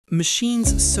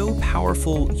Machines so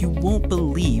powerful you won't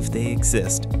believe they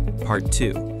exist. Part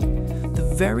 2.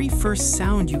 The very first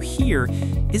sound you hear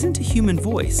isn't a human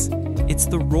voice. It's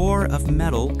the roar of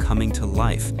metal coming to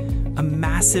life. A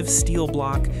massive steel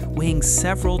block weighing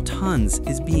several tons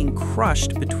is being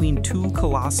crushed between two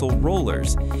colossal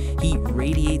rollers. Heat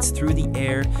radiates through the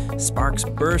air, sparks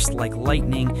burst like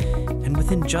lightning, and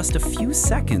within just a few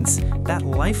seconds, that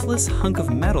lifeless hunk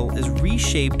of metal is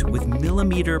reshaped with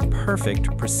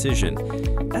millimeter-perfect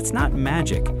precision. That's not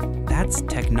magic, that's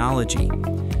technology.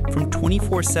 From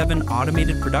 24/7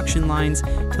 automated production lines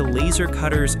to laser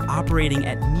cutters operating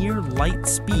at near light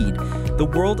speed, the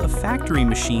world of factory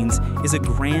machines is a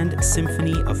grand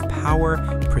symphony of power,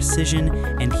 precision,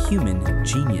 and human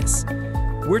genius.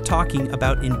 We're talking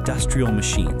about industrial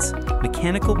machines,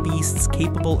 mechanical beasts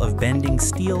capable of bending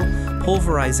steel,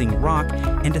 pulverizing rock,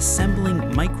 and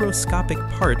assembling microscopic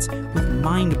parts with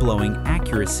mind-blowing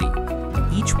accuracy.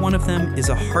 Each one of them is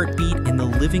a heartbeat in the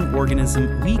living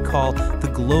organism we call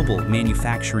the global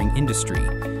manufacturing industry.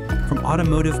 From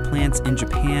automotive plants in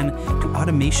Japan to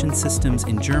automation systems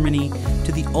in Germany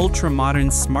to the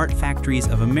ultra-modern smart factories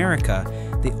of America,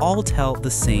 they all tell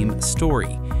the same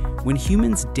story. When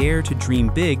humans dare to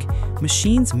dream big,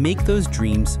 machines make those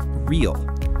dreams real.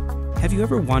 Have you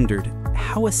ever wondered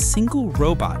how a single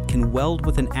robot can weld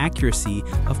with an accuracy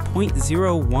of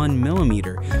 0.01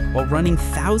 millimeter while running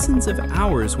thousands of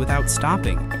hours without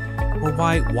stopping? Or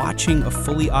why watching a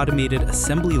fully automated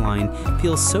assembly line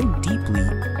feels so deeply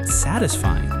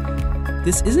satisfying?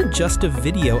 This isn't just a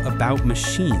video about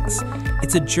machines.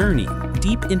 It's a journey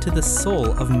deep into the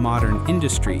soul of modern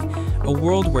industry, a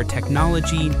world where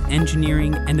technology,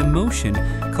 engineering, and emotion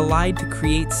collide to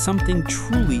create something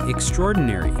truly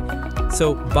extraordinary.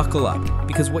 So buckle up,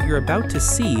 because what you're about to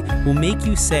see will make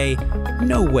you say,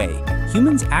 "No way,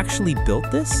 humans actually built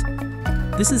this?"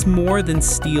 This is more than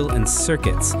steel and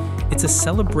circuits. It's a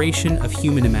celebration of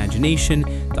human imagination,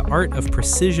 the art of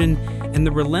precision, and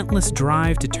the relentless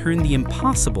drive to turn the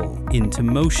impossible into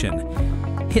motion.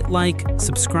 Hit like,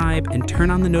 subscribe, and turn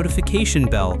on the notification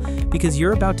bell, because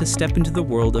you're about to step into the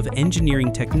world of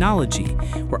engineering technology,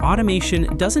 where automation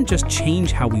doesn't just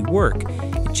change how we work,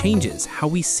 it changes how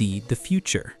we see the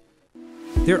future.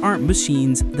 There aren't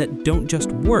machines that don't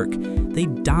just work, they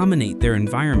dominate their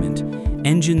environment.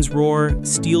 Engines roar,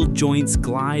 steel joints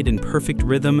glide in perfect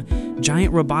rhythm,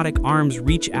 giant robotic arms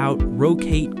reach out,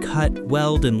 rotate, cut,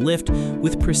 weld, and lift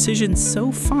with precision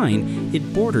so fine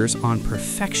it borders on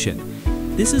perfection.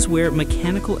 This is where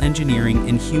mechanical engineering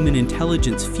and human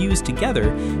intelligence fuse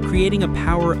together, creating a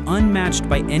power unmatched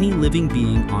by any living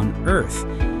being on Earth.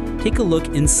 Take a look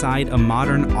inside a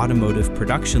modern automotive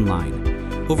production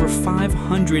line. Over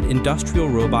 500 industrial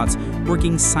robots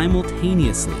working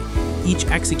simultaneously, each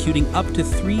executing up to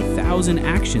 3,000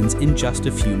 actions in just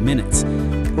a few minutes.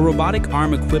 A robotic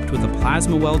arm equipped with a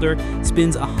plasma welder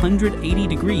spins 180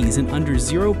 degrees in under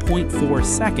 0.4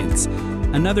 seconds.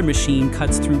 Another machine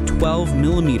cuts through 12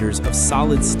 millimeters of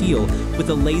solid steel with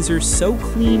a laser so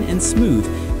clean and smooth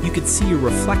you could see a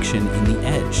reflection in the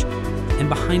edge. And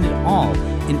behind it all,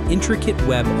 an intricate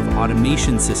web of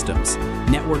automation systems,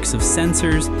 networks of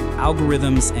sensors,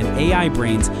 algorithms, and AI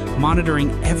brains monitoring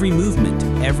every movement,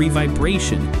 every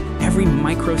vibration, every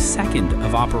microsecond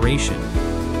of operation.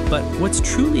 But what's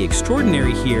truly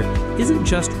extraordinary here isn't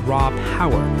just raw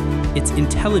power, it's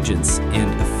intelligence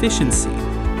and efficiency.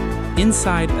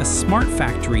 Inside a smart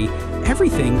factory,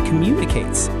 everything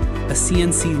communicates. A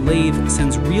CNC lathe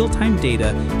sends real-time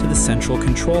data to the central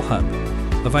control hub.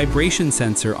 A vibration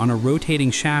sensor on a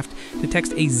rotating shaft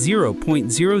detects a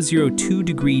 0.002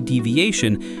 degree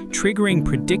deviation, triggering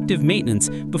predictive maintenance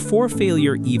before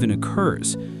failure even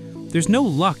occurs. There's no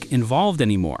luck involved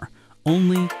anymore,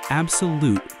 only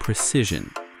absolute precision.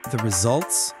 The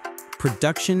results?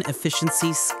 Production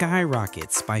efficiency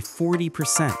skyrockets by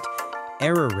 40%.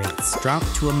 Error rates drop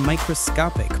to a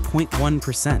microscopic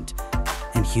 0.1%.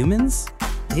 And humans?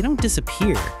 They don't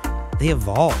disappear, they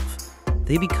evolve.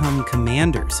 They become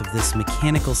commanders of this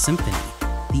mechanical symphony,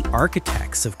 the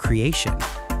architects of creation.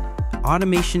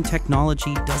 Automation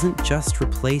technology doesn't just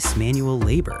replace manual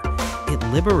labor, it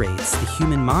liberates the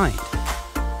human mind.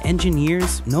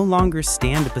 Engineers no longer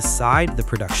stand beside the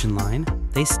production line,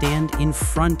 they stand in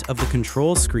front of the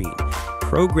control screen,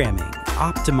 programming,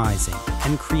 optimizing,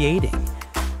 and creating.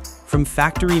 From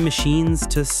factory machines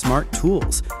to smart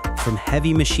tools, from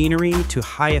heavy machinery to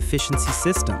high-efficiency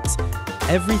systems,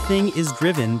 everything is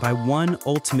driven by one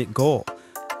ultimate goal: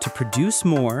 to produce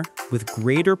more with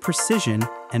greater precision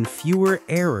and fewer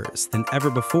errors than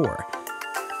ever before.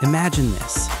 Imagine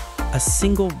this: a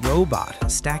single robot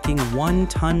stacking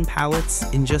 1-ton pallets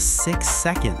in just 6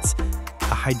 seconds,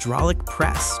 a hydraulic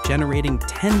press generating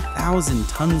 10,000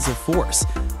 tons of force,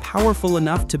 powerful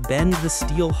enough to bend the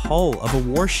steel hull of a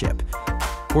warship,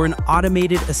 or an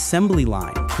automated assembly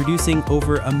line producing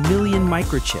over 1 million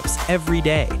microchips every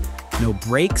day. No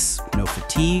breaks, no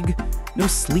fatigue, no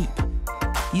sleep.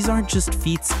 These aren't just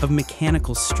feats of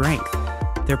mechanical strength.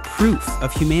 They're proof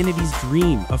of humanity's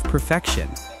dream of perfection.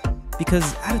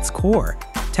 Because at its core,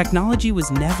 technology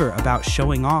was never about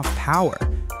showing off power.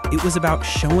 It was about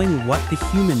showing what the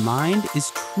human mind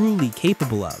is truly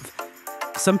capable of.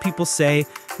 Some people say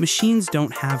machines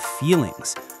don't have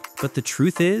feelings, but the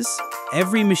truth is,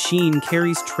 every machine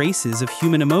carries traces of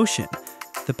human emotion,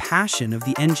 the passion of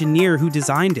the engineer who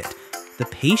designed it, the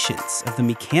patience of the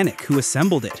mechanic who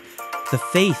assembled it, the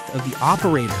faith of the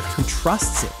operator who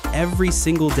trusts it every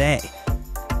single day.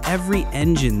 Every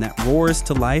engine that roars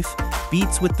to life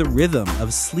beats with the rhythm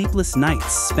of sleepless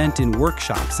nights spent in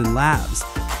workshops and labs.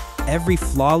 Every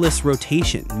flawless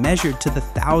rotation, measured to the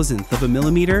thousandth of a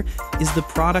millimeter, is the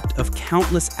product of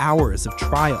countless hours of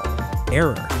trial,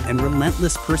 error, and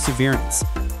relentless perseverance.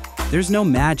 There's no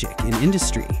magic in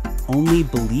industry, only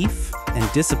belief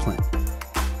and discipline.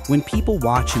 When people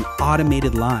watch an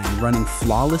automated line running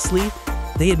flawlessly,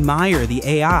 they admire the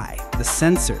AI, the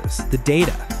sensors, the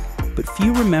data. But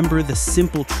few remember the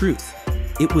simple truth.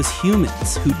 It was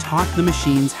humans who taught the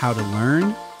machines how to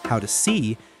learn, how to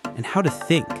see, and how to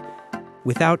think.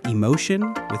 Without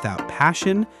emotion, without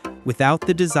passion, without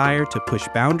the desire to push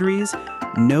boundaries,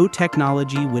 no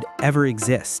technology would ever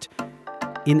exist.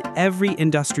 In every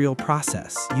industrial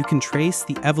process, you can trace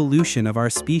the evolution of our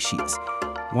species.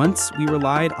 Once we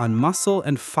relied on muscle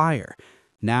and fire.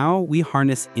 Now we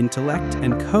harness intellect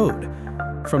and code.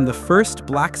 From the first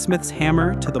blacksmith's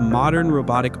hammer to the modern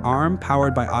robotic arm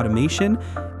powered by automation,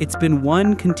 it's been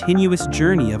one continuous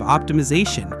journey of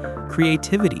optimization,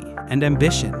 creativity, and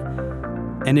ambition.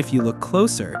 And if you look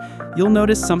closer, you'll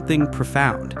notice something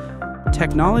profound.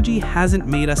 Technology hasn't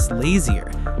made us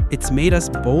lazier, it's made us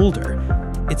bolder.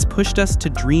 It's pushed us to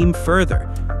dream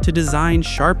further, to design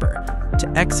sharper, to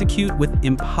execute with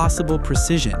impossible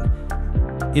precision.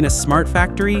 In a smart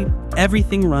factory,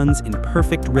 everything runs in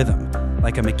perfect rhythm,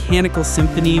 like a mechanical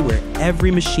symphony where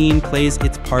every machine plays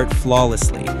its part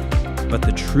flawlessly. But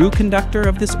the true conductor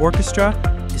of this orchestra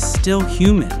is still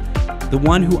human, the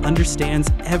one who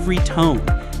understands every tone,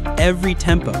 every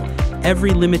tempo,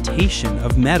 every limitation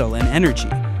of metal and energy.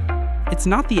 It's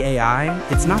not the AI,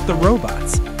 it's not the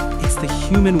robots, it's the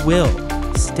human will,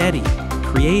 steady,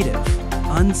 creative,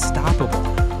 unstoppable,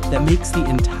 that makes the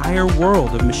entire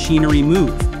world of machinery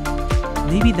move.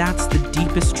 Maybe that's the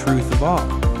deepest truth of all.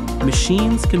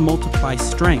 Machines can multiply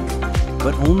strength,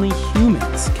 but only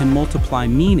humans can multiply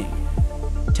meaning.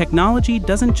 Technology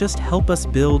doesn't just help us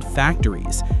build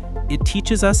factories, it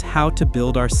teaches us how to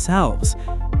build ourselves,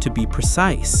 to be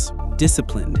precise,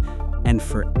 disciplined, and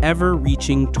forever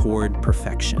reaching toward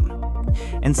perfection.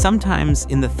 And sometimes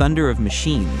in the thunder of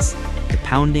machines, the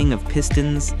pounding of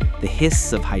pistons, the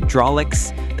hiss of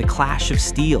hydraulics, the clash of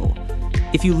steel,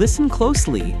 if you listen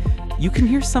closely, you can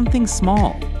hear something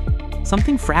small,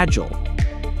 something fragile,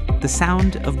 the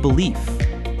sound of belief.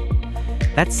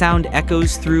 That sound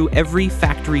echoes through every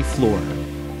factory floor,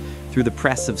 through the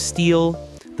press of steel,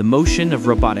 the motion of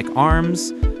robotic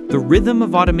arms, the rhythm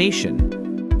of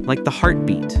automation, like the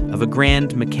heartbeat of a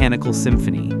grand mechanical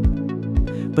symphony.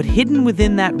 But hidden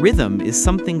within that rhythm is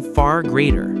something far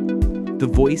greater, the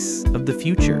voice of the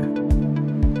future.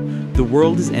 The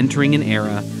world is entering an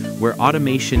era where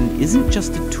automation isn't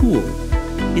just a tool,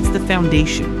 it's the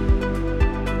foundation.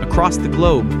 Across the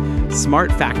globe,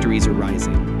 smart factories are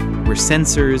rising, where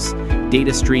sensors,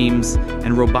 data streams,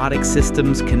 and robotic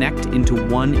systems connect into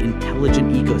one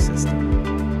intelligent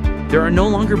ecosystem. There are no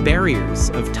longer barriers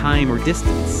of time or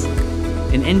distance.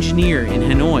 An engineer in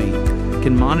Hanoi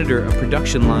can monitor a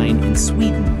production line in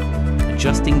Sweden,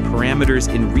 adjusting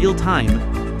parameters in real time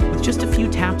with just a few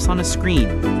taps on a screen.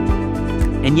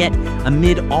 And yet,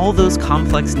 amid all those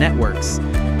complex networks,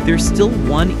 there's still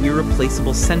one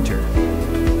irreplaceable center,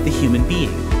 the human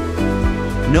being.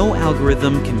 No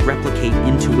algorithm can replicate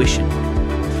intuition.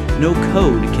 No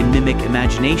code can mimic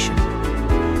imagination.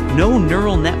 No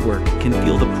neural network can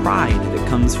feel the pride that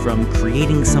comes from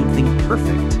creating something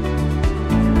perfect.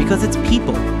 Because it's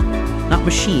people, not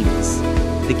machines,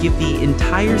 that give the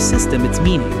entire system its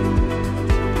meaning.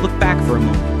 Look back for a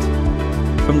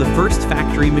moment. From the first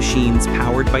factory machines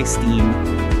powered by steam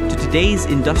to today's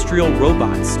industrial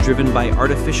robots driven by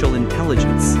artificial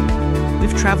intelligence,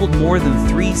 we've traveled more than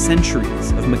 3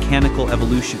 centuries of mechanical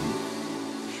evolution.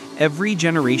 Every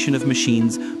generation of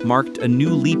machines marked a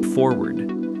new leap forward,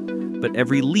 but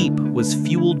every leap was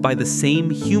fueled by the same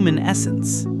human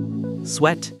essence,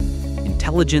 sweat,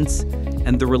 intelligence,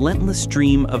 and the relentless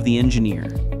dream of the engineer.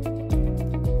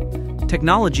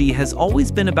 Technology has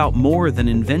always been about more than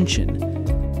invention.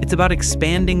 It's about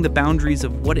expanding the boundaries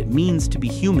of what it means to be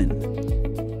human.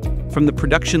 From the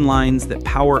production lines that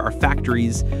power our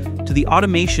factories to the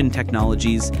automation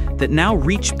technologies that now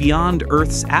reach beyond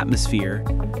Earth's atmosphere,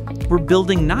 we're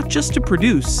building not just to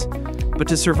produce, but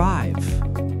to survive,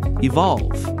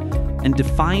 evolve, and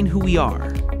define who we are.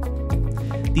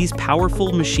 These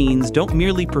powerful machines don't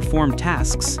merely perform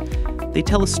tasks, they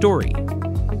tell a story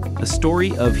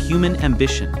of human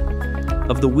ambition,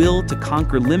 of the will to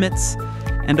conquer limits,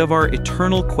 and of our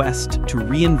eternal quest to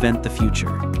reinvent the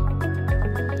future.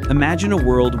 Imagine a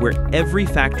world where every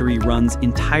factory runs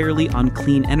entirely on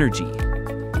clean energy,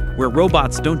 where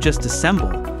robots don't just assemble,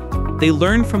 they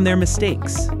learn from their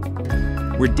mistakes,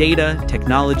 where data,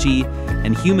 technology,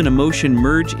 and human emotion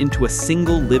merge into a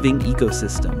single living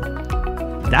ecosystem.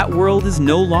 That world is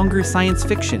no longer science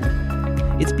fiction.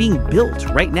 It's being built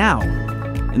right now,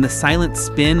 in the silent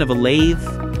spin of a lathe,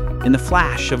 in the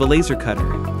flash of a laser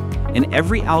cutter, in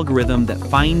every algorithm that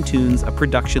fine-tunes a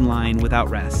production line without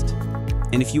rest.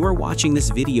 And if you are watching this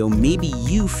video, maybe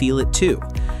you feel it too.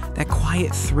 That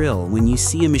quiet thrill when you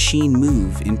see a machine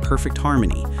move in perfect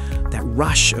harmony. That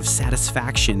rush of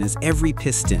satisfaction as every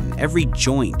piston, every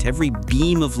joint, every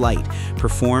beam of light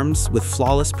performs with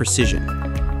flawless precision.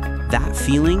 That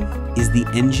feeling is the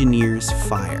engineer's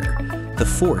fire, the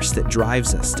force that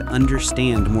drives us to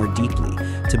understand more deeply,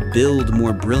 to build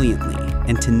more brilliantly,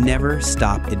 and to never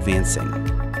stop advancing.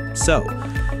 So,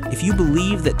 if you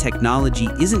believe that technology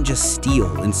isn't just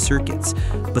steel and circuits,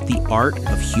 but the art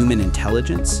of human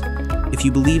intelligence, if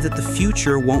you believe that the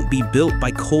future won't be built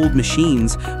by cold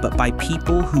machines, but by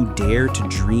people who dare to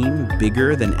dream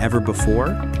bigger than ever before,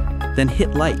 then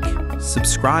hit like,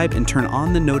 subscribe, and turn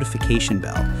on the notification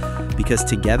bell, because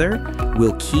together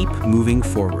we'll keep moving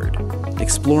forward,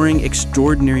 exploring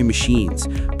extraordinary machines,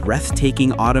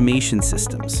 breathtaking automation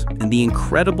systems, and the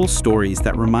incredible stories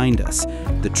that remind us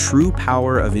the true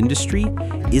power of industry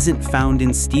isn't found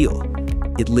in steel.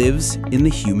 It lives in the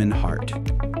human heart.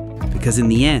 Because in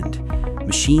the end,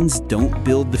 machines don't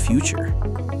build the future,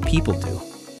 people do.